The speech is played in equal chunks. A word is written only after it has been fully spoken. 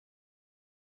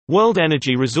World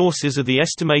energy resources are the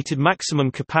estimated maximum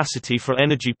capacity for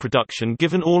energy production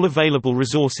given all available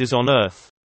resources on Earth.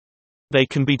 They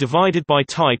can be divided by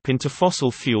type into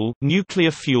fossil fuel, nuclear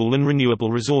fuel and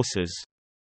renewable resources.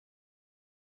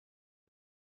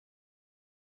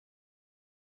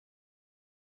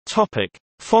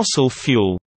 Fossil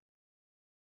fuel.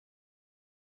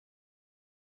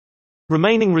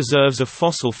 Remaining reserves of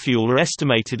fossil fuel are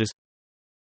estimated as.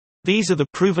 These are the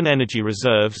proven energy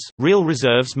reserves. Real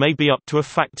reserves may be up to a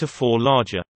factor 4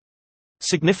 larger.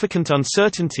 Significant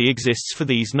uncertainty exists for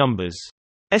these numbers.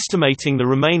 Estimating the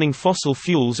remaining fossil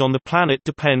fuels on the planet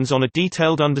depends on a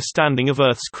detailed understanding of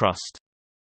Earth's crust.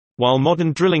 While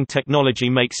modern drilling technology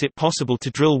makes it possible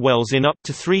to drill wells in up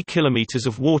to 3 kilometers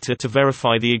of water to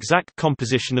verify the exact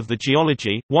composition of the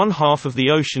geology, one half of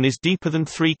the ocean is deeper than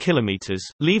 3 kilometers,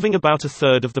 leaving about a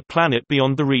third of the planet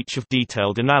beyond the reach of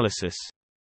detailed analysis.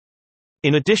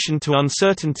 In addition to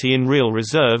uncertainty in real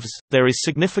reserves, there is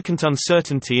significant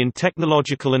uncertainty in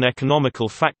technological and economical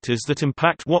factors that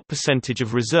impact what percentage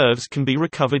of reserves can be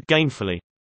recovered gainfully.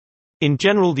 In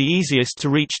general, the easiest to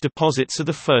reach deposits are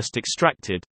the first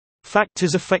extracted.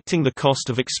 Factors affecting the cost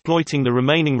of exploiting the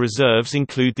remaining reserves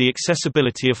include the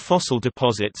accessibility of fossil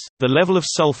deposits, the level of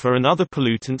sulfur and other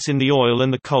pollutants in the oil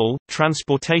and the coal,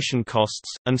 transportation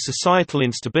costs, and societal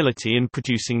instability in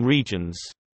producing regions.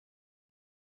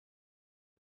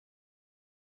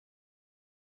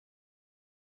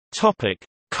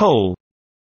 Coal.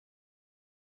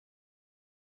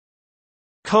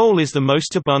 Coal is the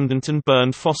most abundant and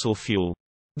burned fossil fuel.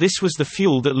 This was the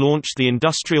fuel that launched the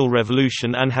Industrial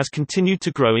Revolution and has continued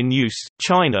to grow in use.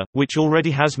 China, which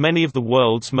already has many of the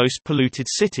world's most polluted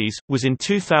cities, was in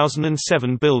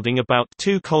 2007 building about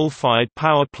 2 coal-fired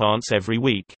power plants every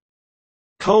week.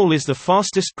 Coal is the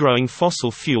fastest-growing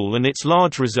fossil fuel and its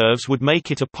large reserves would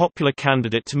make it a popular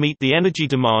candidate to meet the energy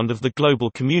demand of the global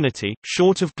community,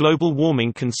 short of global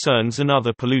warming concerns and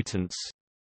other pollutants.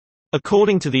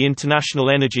 According to the International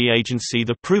Energy Agency,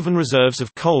 the proven reserves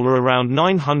of coal are around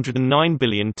 909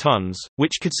 billion tons,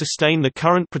 which could sustain the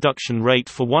current production rate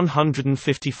for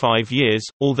 155 years,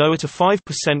 although at a 5%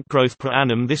 growth per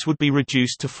annum this would be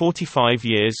reduced to 45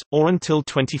 years, or until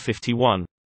 2051.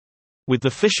 With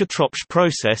the Fischer-Tropsch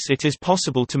process it is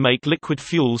possible to make liquid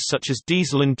fuels such as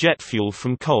diesel and jet fuel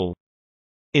from coal.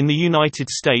 In the United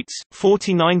States,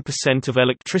 49% of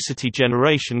electricity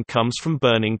generation comes from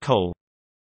burning coal.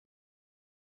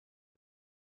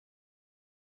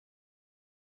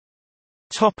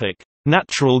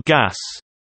 Natural gas.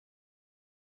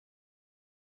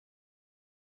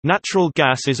 Natural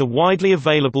gas is a widely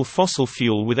available fossil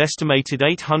fuel with estimated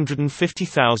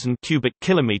 850,000 cubic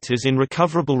kilometers in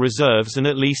recoverable reserves and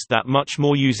at least that much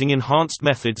more using enhanced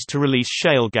methods to release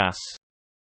shale gas.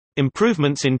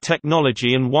 Improvements in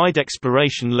technology and wide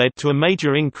exploration led to a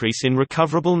major increase in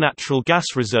recoverable natural gas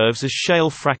reserves as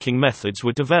shale fracking methods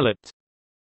were developed.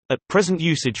 At present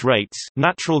usage rates,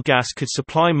 natural gas could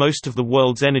supply most of the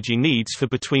world's energy needs for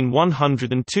between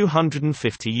 100 and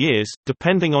 250 years,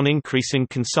 depending on increase in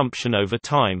consumption over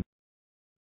time.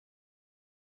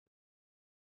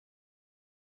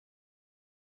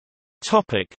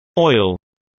 Oil.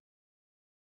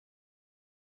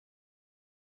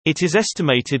 It is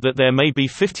estimated that there may be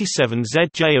 57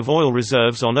 ZJ of oil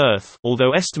reserves on Earth,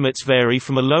 although estimates vary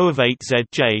from a low of 8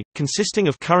 ZJ, consisting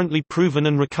of currently proven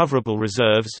and recoverable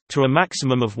reserves, to a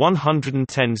maximum of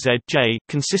 110 ZJ,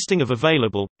 consisting of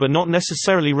available, but not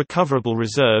necessarily recoverable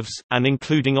reserves, and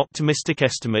including optimistic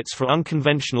estimates for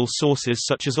unconventional sources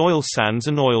such as oil sands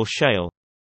and oil shale.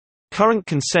 Current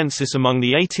consensus among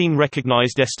the 18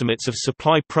 recognized estimates of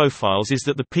supply profiles is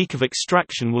that the peak of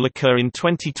extraction will occur in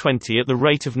 2020 at the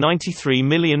rate of 93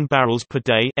 million barrels per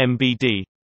day (MBD).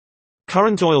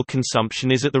 Current oil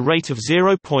consumption is at the rate of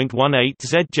 0.18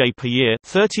 ZJ per year,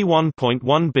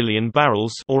 31.1 billion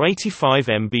barrels or 85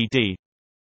 MBD.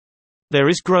 There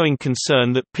is growing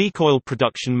concern that peak oil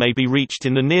production may be reached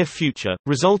in the near future,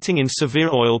 resulting in severe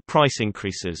oil price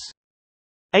increases.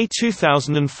 A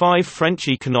 2005 French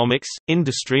Economics,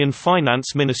 Industry and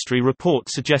Finance Ministry report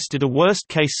suggested a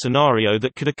worst-case scenario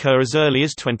that could occur as early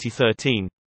as 2013.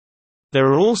 There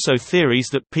are also theories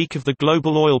that peak of the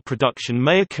global oil production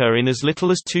may occur in as little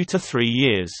as 2 to 3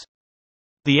 years.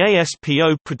 The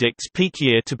ASPO predicts peak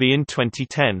year to be in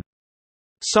 2010.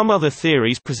 Some other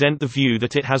theories present the view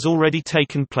that it has already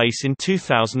taken place in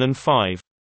 2005.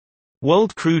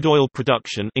 World crude oil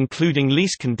production including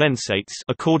lease condensates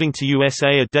according to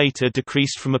USAID data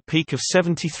decreased from a peak of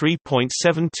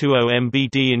 73.720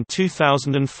 mbd in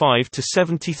 2005 to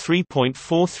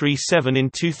 73.437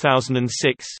 in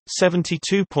 2006,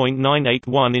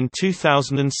 72.981 in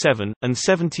 2007, and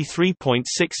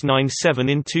 73.697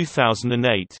 in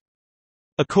 2008.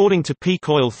 According to peak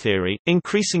oil theory,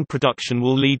 increasing production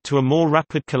will lead to a more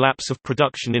rapid collapse of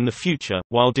production in the future,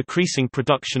 while decreasing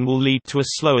production will lead to a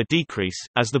slower decrease,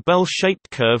 as the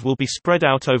bell-shaped curve will be spread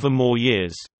out over more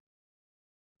years.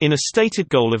 In a stated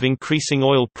goal of increasing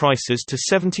oil prices to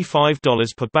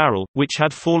 $75 per barrel, which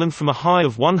had fallen from a high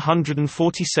of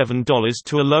 $147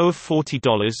 to a low of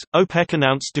 $40, OPEC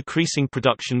announced decreasing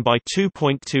production by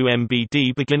 2.2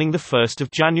 mbd beginning 1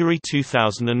 January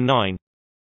 2009.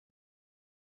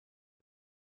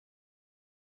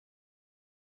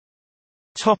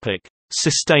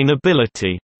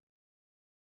 Sustainability.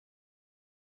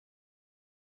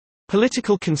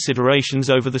 Political considerations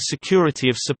over the security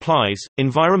of supplies,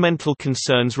 environmental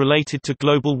concerns related to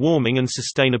global warming and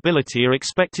sustainability are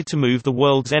expected to move the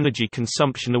world's energy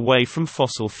consumption away from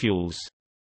fossil fuels.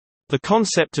 The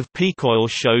concept of peak oil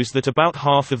shows that about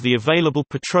half of the available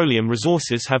petroleum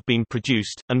resources have been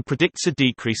produced, and predicts a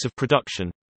decrease of production.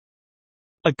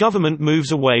 A government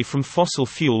moves away from fossil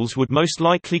fuels would most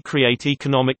likely create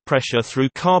economic pressure through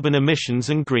carbon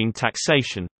emissions and green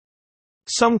taxation.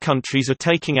 Some countries are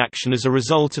taking action as a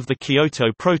result of the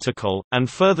Kyoto Protocol, and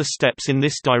further steps in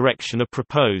this direction are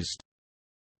proposed.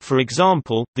 For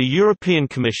example, the European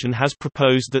Commission has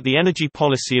proposed that the energy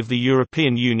policy of the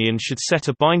European Union should set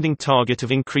a binding target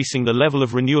of increasing the level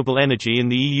of renewable energy in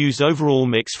the EU's overall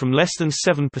mix from less than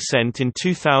 7% in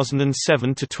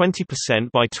 2007 to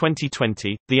 20% by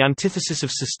 2020. The antithesis of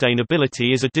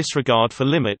sustainability is a disregard for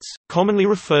limits, commonly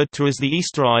referred to as the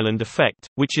Easter Island effect,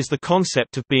 which is the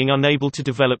concept of being unable to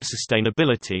develop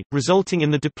sustainability, resulting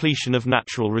in the depletion of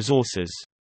natural resources.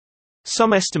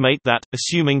 Some estimate that,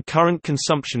 assuming current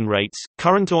consumption rates,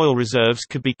 current oil reserves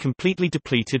could be completely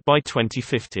depleted by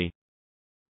 2050.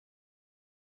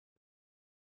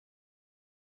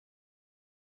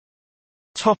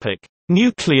 Topic: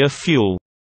 Nuclear fuel.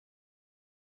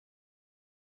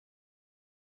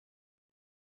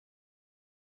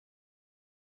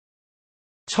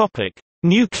 Topic: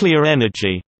 Nuclear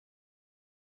energy.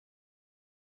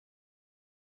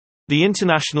 The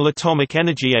International Atomic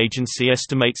Energy Agency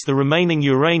estimates the remaining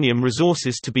uranium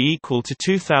resources to be equal to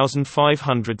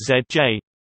 2,500 Zj.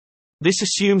 This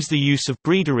assumes the use of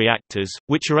breeder reactors,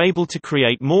 which are able to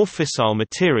create more fissile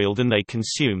material than they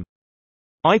consume.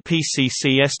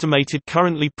 IPCC estimated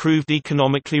currently proved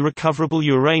economically recoverable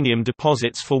uranium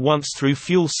deposits for once-through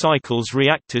fuel cycles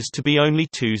reactors to be only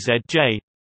 2 Zj.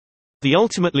 The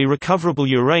ultimately recoverable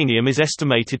uranium is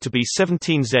estimated to be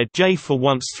 17 Zj for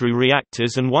once-through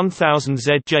reactors and 1000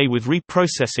 Zj with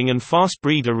reprocessing and fast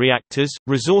breeder reactors.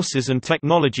 Resources and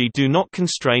technology do not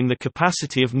constrain the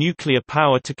capacity of nuclear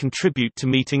power to contribute to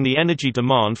meeting the energy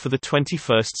demand for the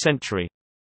 21st century.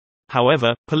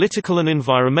 However, political and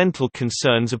environmental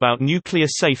concerns about nuclear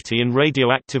safety and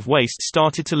radioactive waste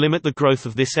started to limit the growth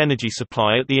of this energy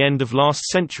supply at the end of last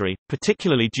century,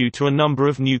 particularly due to a number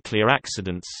of nuclear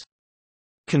accidents.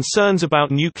 Concerns about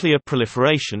nuclear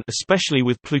proliferation, especially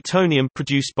with plutonium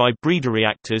produced by breeder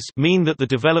reactors, mean that the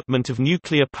development of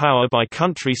nuclear power by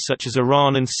countries such as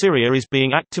Iran and Syria is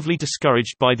being actively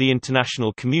discouraged by the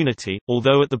international community.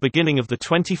 Although at the beginning of the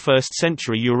 21st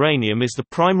century uranium is the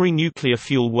primary nuclear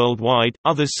fuel worldwide,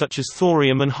 others such as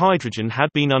thorium and hydrogen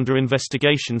had been under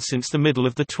investigation since the middle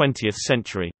of the 20th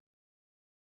century.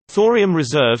 Thorium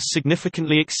reserves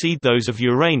significantly exceed those of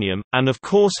uranium, and of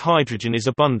course hydrogen is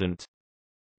abundant.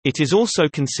 It is also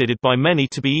considered by many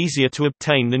to be easier to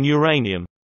obtain than uranium.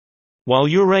 While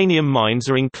uranium mines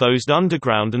are enclosed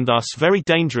underground and thus very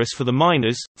dangerous for the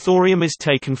miners, thorium is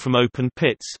taken from open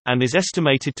pits, and is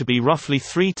estimated to be roughly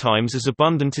 3 times as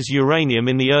abundant as uranium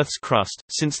in the Earth's crust.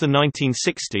 Since the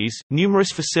 1960s,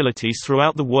 numerous facilities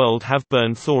throughout the world have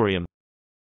burned thorium.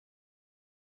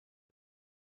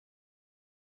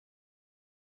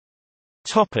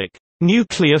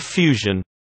 Nuclear fusion.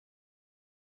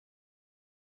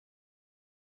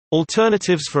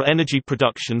 Alternatives for energy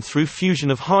production through fusion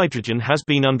of hydrogen has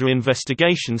been under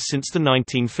investigation since the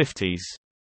 1950s.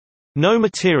 No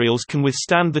materials can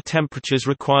withstand the temperatures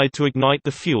required to ignite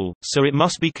the fuel, so it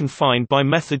must be confined by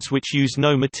methods which use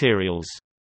no materials.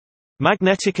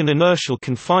 Magnetic and inertial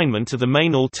confinement are the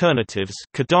main alternatives.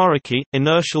 Kadaraki,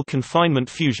 inertial confinement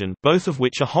fusion, both of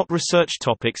which are hot research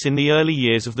topics in the early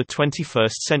years of the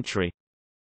 21st century.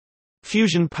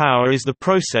 Fusion power is the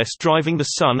process driving the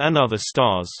Sun and other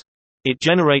stars. It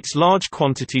generates large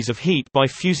quantities of heat by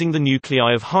fusing the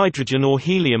nuclei of hydrogen or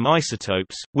helium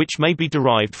isotopes, which may be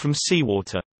derived from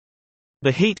seawater.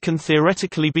 The heat can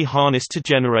theoretically be harnessed to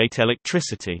generate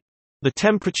electricity. The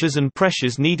temperatures and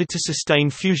pressures needed to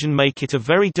sustain fusion make it a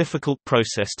very difficult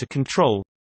process to control.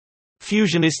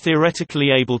 Fusion is theoretically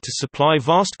able to supply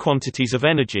vast quantities of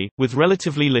energy, with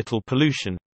relatively little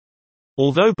pollution.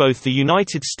 Although both the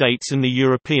United States and the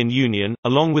European Union,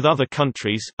 along with other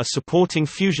countries, are supporting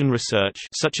fusion research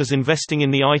such as investing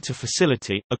in the ITER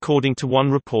facility, according to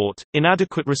one report,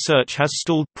 inadequate research has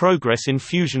stalled progress in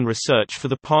fusion research for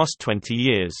the past 20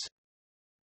 years.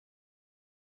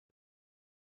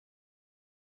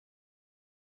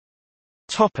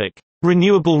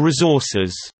 Renewable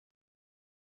resources.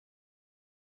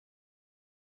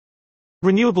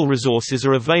 Renewable resources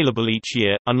are available each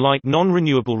year, unlike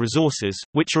non-renewable resources,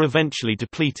 which are eventually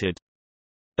depleted.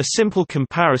 A simple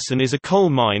comparison is a coal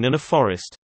mine and a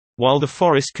forest. While the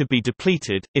forest could be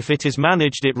depleted, if it is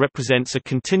managed it represents a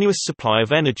continuous supply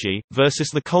of energy, versus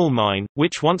the coal mine,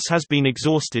 which once has been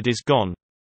exhausted is gone.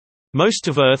 Most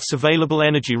of Earth's available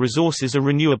energy resources are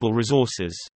renewable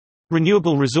resources.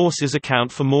 Renewable resources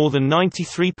account for more than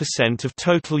 93% of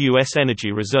total U.S.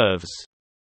 energy reserves.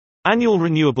 Annual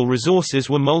renewable resources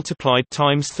were multiplied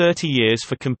times 30 years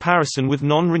for comparison with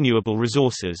non-renewable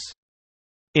resources.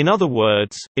 In other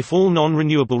words, if all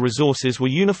non-renewable resources were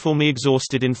uniformly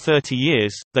exhausted in 30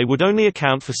 years, they would only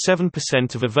account for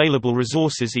 7% of available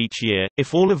resources each year,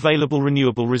 if all available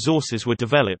renewable resources were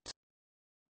developed.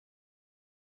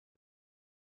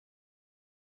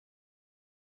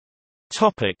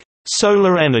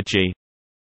 Solar energy.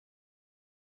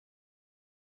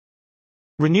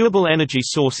 Renewable energy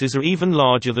sources are even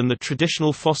larger than the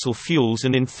traditional fossil fuels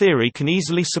and in theory can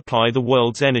easily supply the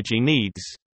world's energy needs.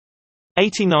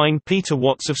 89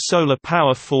 petawatts of solar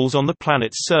power falls on the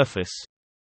planet's surface.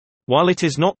 While it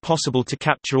is not possible to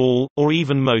capture all, or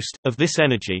even most, of this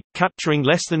energy, capturing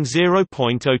less than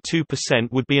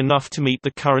 0.02% would be enough to meet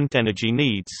the current energy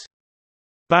needs.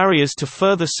 Barriers to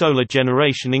further solar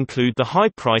generation include the high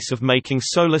price of making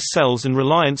solar cells and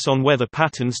reliance on weather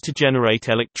patterns to generate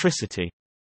electricity.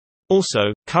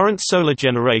 Also, current solar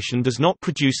generation does not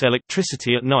produce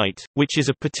electricity at night, which is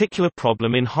a particular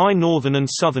problem in high northern and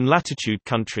southern latitude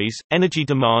countries. Energy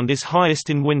demand is highest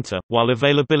in winter, while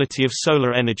availability of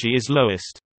solar energy is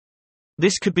lowest.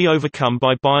 This could be overcome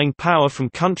by buying power from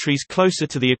countries closer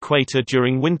to the equator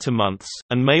during winter months,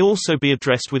 and may also be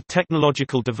addressed with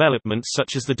technological developments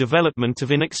such as the development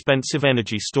of inexpensive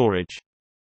energy storage.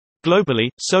 Globally,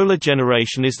 solar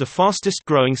generation is the fastest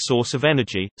growing source of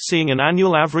energy, seeing an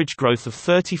annual average growth of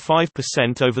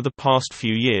 35% over the past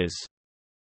few years.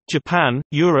 Japan,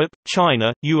 Europe,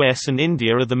 China, US and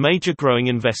India are the major growing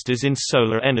investors in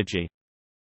solar energy.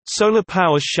 Solar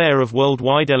power's share of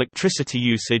worldwide electricity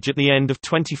usage at the end of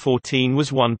 2014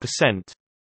 was 1%.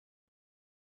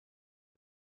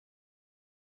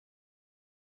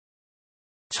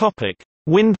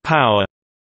 Wind power.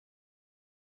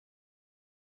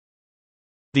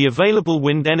 The available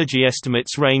wind energy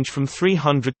estimates range from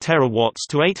 300 terawatts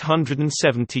to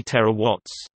 870 terawatts.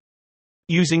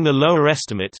 Using the lower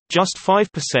estimate, just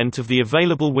 5% of the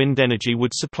available wind energy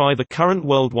would supply the current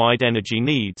worldwide energy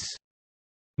needs.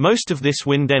 Most of this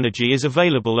wind energy is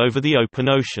available over the open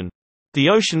ocean. The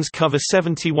oceans cover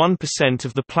 71%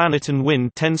 of the planet and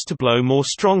wind tends to blow more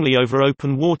strongly over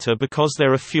open water because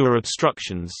there are fewer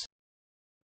obstructions.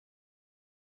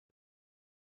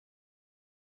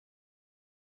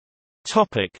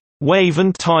 Wave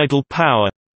and tidal power.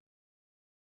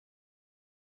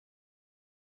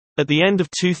 At the end of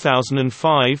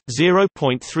 2005,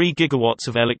 0.3 gigawatts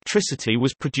of electricity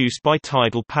was produced by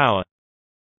tidal power.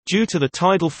 Due to the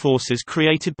tidal forces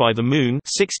created by the Moon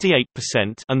 68%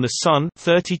 and the Sun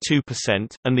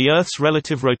 32%, and the Earth's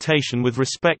relative rotation with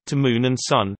respect to Moon and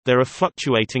Sun, there are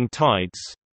fluctuating tides.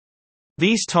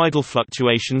 These tidal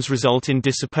fluctuations result in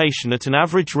dissipation at an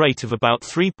average rate of about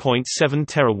 3.7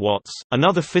 terawatts.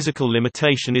 Another physical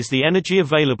limitation is the energy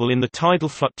available in the tidal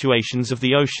fluctuations of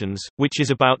the oceans, which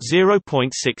is about 0.6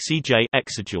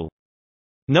 exajoule.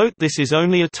 Note this is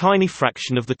only a tiny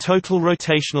fraction of the total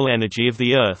rotational energy of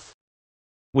the Earth.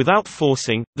 Without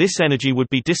forcing, this energy would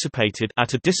be dissipated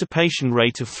at a dissipation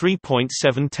rate of 3.7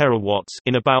 terawatts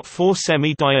in about 4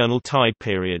 semi-diurnal tide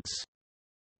periods.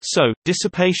 So,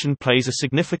 dissipation plays a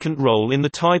significant role in the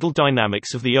tidal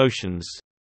dynamics of the oceans.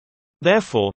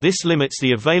 Therefore, this limits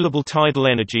the available tidal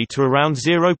energy to around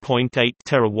 0.8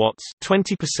 terawatts,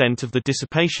 20% of the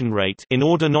dissipation rate. In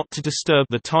order not to disturb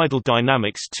the tidal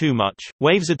dynamics too much,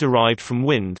 waves are derived from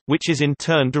wind, which is in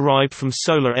turn derived from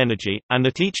solar energy, and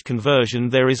at each conversion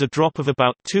there is a drop of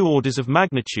about 2 orders of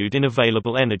magnitude in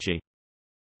available energy.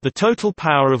 The total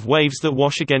power of waves that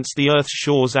wash against the Earth's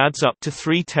shores adds up to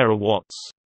 3 terawatts.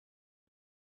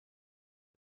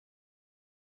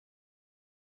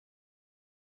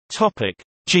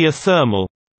 Geothermal.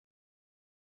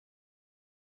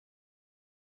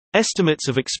 Estimates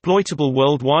of exploitable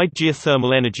worldwide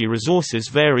geothermal energy resources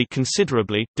vary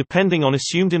considerably, depending on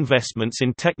assumed investments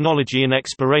in technology and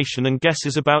exploration and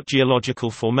guesses about geological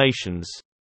formations.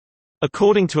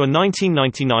 According to a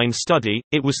 1999 study,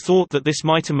 it was thought that this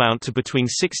might amount to between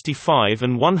 65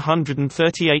 and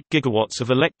 138 gigawatts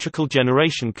of electrical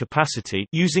generation capacity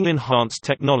using enhanced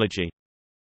technology.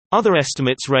 Other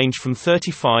estimates range from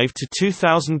 35 to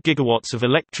 2,000 gigawatts of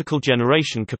electrical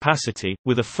generation capacity,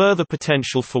 with a further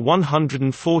potential for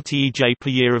 140 EJ per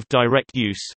year of direct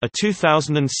use. A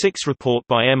 2006 report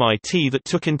by MIT that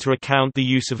took into account the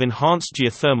use of enhanced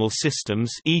geothermal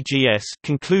systems (EGS)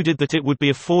 concluded that it would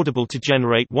be affordable to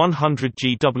generate 100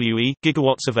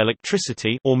 gigawatts of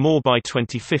electricity or more by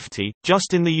 2050,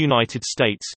 just in the United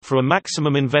States, for a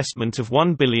maximum investment of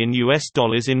 $1 billion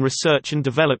in research and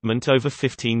development over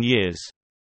 15 years.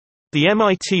 The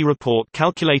MIT report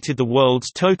calculated the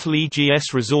world's total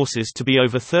EGS resources to be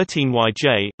over 13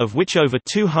 YJ, of which over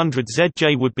 200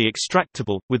 ZJ would be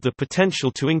extractable, with the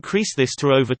potential to increase this to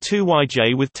over 2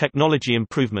 YJ with technology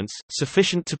improvements,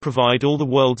 sufficient to provide all the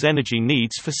world's energy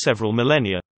needs for several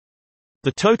millennia.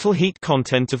 The total heat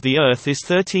content of the Earth is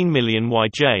 13 million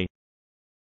YJ.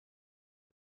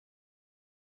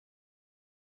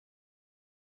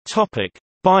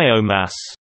 Biomass.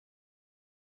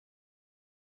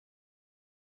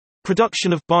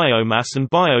 Production of biomass and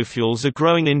biofuels are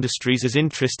growing industries as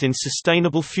interest in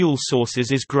sustainable fuel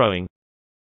sources is growing.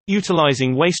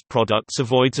 Utilizing waste products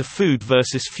avoids a food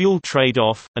versus fuel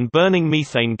trade-off, and burning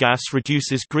methane gas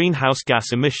reduces greenhouse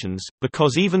gas emissions,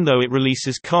 because even though it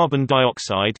releases carbon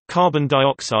dioxide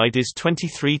is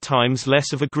 23 times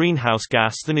less of a greenhouse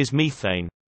gas than is methane.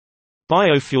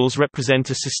 Biofuels represent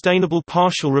a sustainable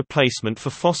partial replacement for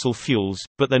fossil fuels,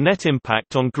 but their net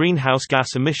impact on greenhouse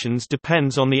gas emissions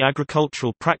depends on the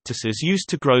agricultural practices used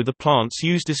to grow the plants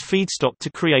used as feedstock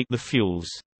to create the fuels.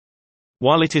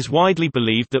 While it is widely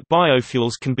believed that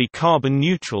biofuels can be carbon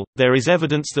neutral, there is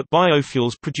evidence that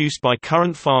biofuels produced by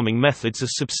current farming methods are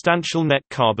substantial net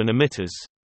carbon emitters.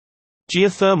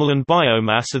 Geothermal and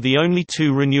biomass are the only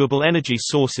two renewable energy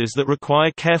sources that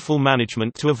require careful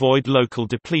management to avoid local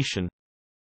depletion.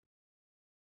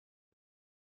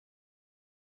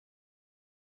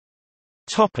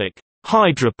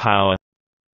 Hydropower.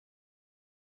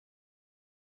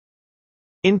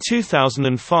 In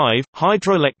 2005,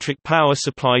 hydroelectric power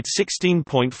supplied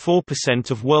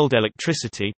 16.4% of world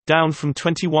electricity, down from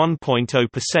 21.0%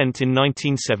 in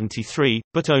 1973,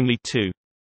 but only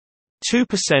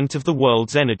 2% of the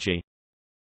world's energy.